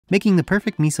Making the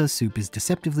perfect miso soup is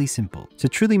deceptively simple. To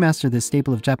truly master this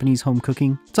staple of Japanese home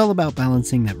cooking, it's all about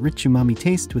balancing that rich umami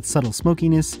taste with subtle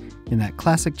smokiness in that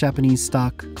classic Japanese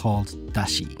stock called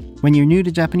dashi. When you're new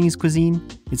to Japanese cuisine,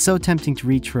 it's so tempting to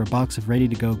reach for a box of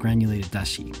ready-to-go granulated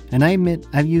dashi. And I admit,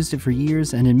 I've used it for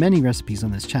years and in many recipes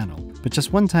on this channel, but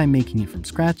just one time making it from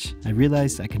scratch, I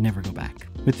realized I could never go back.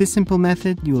 With this simple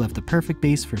method, you will have the perfect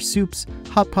base for soups,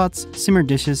 hot pots, simmered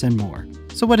dishes, and more.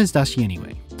 So what is dashi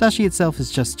anyway? Dashi itself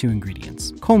is just 2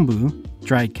 ingredients. Kombu,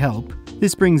 dried kelp,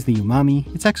 this brings the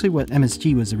umami, it's actually what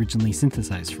MSG was originally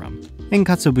synthesized from, and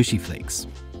katsuobushi flakes.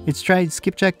 It's dried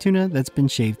skipjack tuna that's been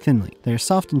shaved thinly. They are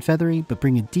soft and feathery, but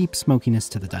bring a deep smokiness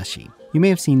to the dashi. You may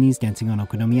have seen these dancing on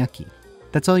okonomiyaki.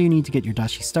 That's all you need to get your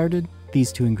dashi started,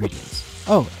 these 2 ingredients.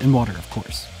 Oh, and water of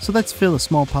course. So let's fill a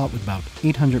small pot with about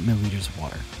 800 milliliters of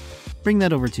water. Bring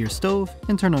that over to your stove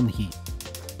and turn on the heat.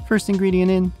 First ingredient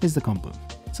in is the kombu.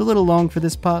 It's a little long for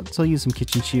this pot, so I'll use some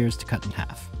kitchen shears to cut in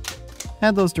half.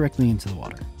 Add those directly into the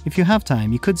water. If you have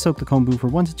time, you could soak the kombu for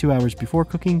 1 to 2 hours before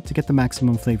cooking to get the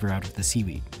maximum flavor out of the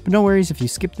seaweed. But no worries if you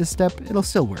skip this step, it'll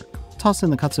still work. Toss in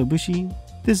the katsuobushi.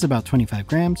 This is about 25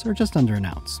 grams or just under an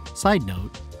ounce. Side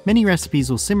note, many recipes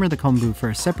will simmer the kombu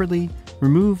first separately,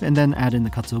 remove and then add in the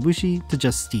katsuobushi to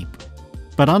just steep.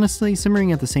 But honestly,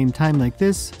 simmering at the same time like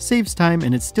this saves time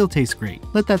and it still tastes great.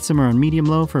 Let that simmer on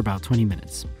medium-low for about 20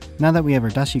 minutes. Now that we have our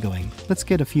dashi going, let's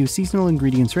get a few seasonal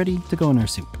ingredients ready to go in our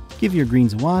soup. Give your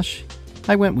greens a wash.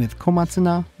 I went with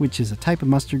komatsuna, which is a type of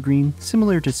mustard green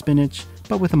similar to spinach,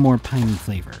 but with a more piney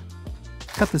flavor.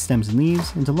 Cut the stems and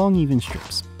leaves into long even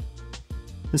strips.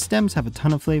 The stems have a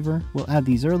ton of flavor. We'll add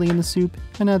these early in the soup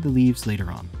and add the leaves later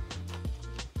on.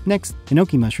 Next,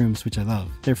 enoki mushrooms, which I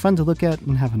love. They're fun to look at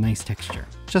and have a nice texture.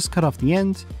 Just cut off the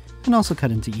end and also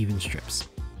cut into even strips.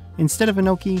 Instead of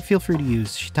enoki, feel free to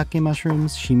use shiitake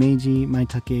mushrooms, shimeji,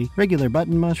 maitake, regular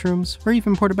button mushrooms, or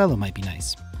even portobello might be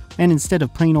nice. And instead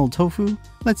of plain old tofu,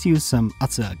 let's use some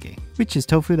atsuage, which is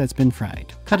tofu that's been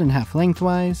fried. Cut in half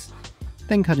lengthwise,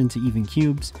 then cut into even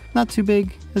cubes, not too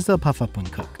big, as they'll puff up when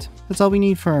cooked. That's all we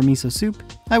need for our miso soup.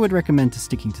 I would recommend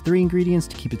sticking to 3 ingredients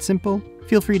to keep it simple.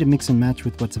 Feel free to mix and match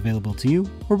with what's available to you,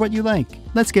 or what you like.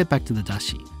 Let's get back to the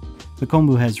dashi. The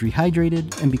kombu has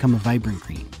rehydrated and become a vibrant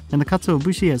green, and the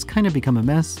katsuobushi has kind of become a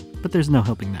mess, but there's no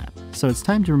helping that. So it's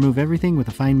time to remove everything with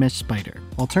a fine mesh spider.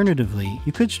 Alternatively,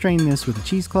 you could strain this with a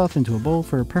cheesecloth into a bowl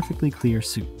for a perfectly clear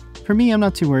soup. For me, I'm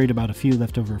not too worried about a few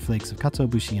leftover flakes of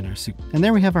katsuobushi in our soup. And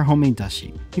there we have our homemade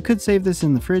dashi. You could save this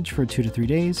in the fridge for 2 to 3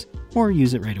 days, or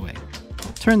use it right away.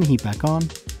 Turn the heat back on,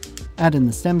 add in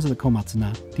the stems of the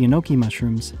komatsuna, the enoki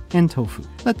mushrooms, and tofu.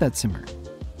 Let that simmer.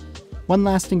 One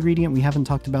last ingredient we haven't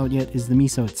talked about yet is the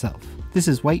miso itself. This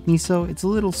is white miso. It's a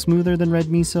little smoother than red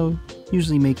miso,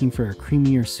 usually making for a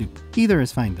creamier soup. Either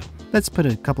is fine though. Let's put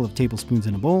a couple of tablespoons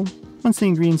in a bowl. Once the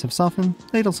ingredients have softened,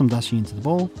 ladle some dashi into the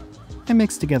bowl and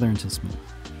mix together until smooth.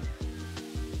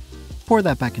 Pour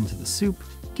that back into the soup,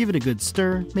 give it a good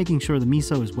stir, making sure the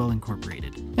miso is well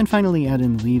incorporated. And finally add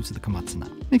in the leaves of the komatsuna.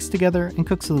 Mix together and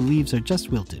cook so the leaves are just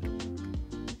wilted.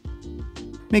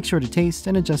 Make sure to taste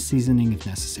and adjust seasoning if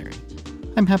necessary.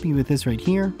 I'm happy with this right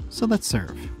here, so let's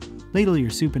serve. Ladle your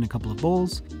soup in a couple of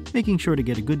bowls, making sure to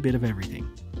get a good bit of everything.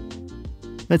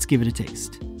 Let's give it a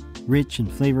taste. Rich and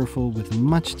flavorful with a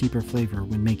much deeper flavor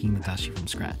when making the dashi from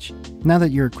scratch. Now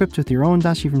that you're equipped with your own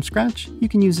dashi from scratch, you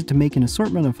can use it to make an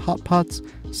assortment of hot pots,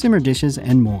 simmer dishes,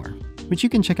 and more, which you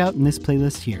can check out in this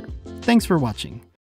playlist here. Thanks for watching.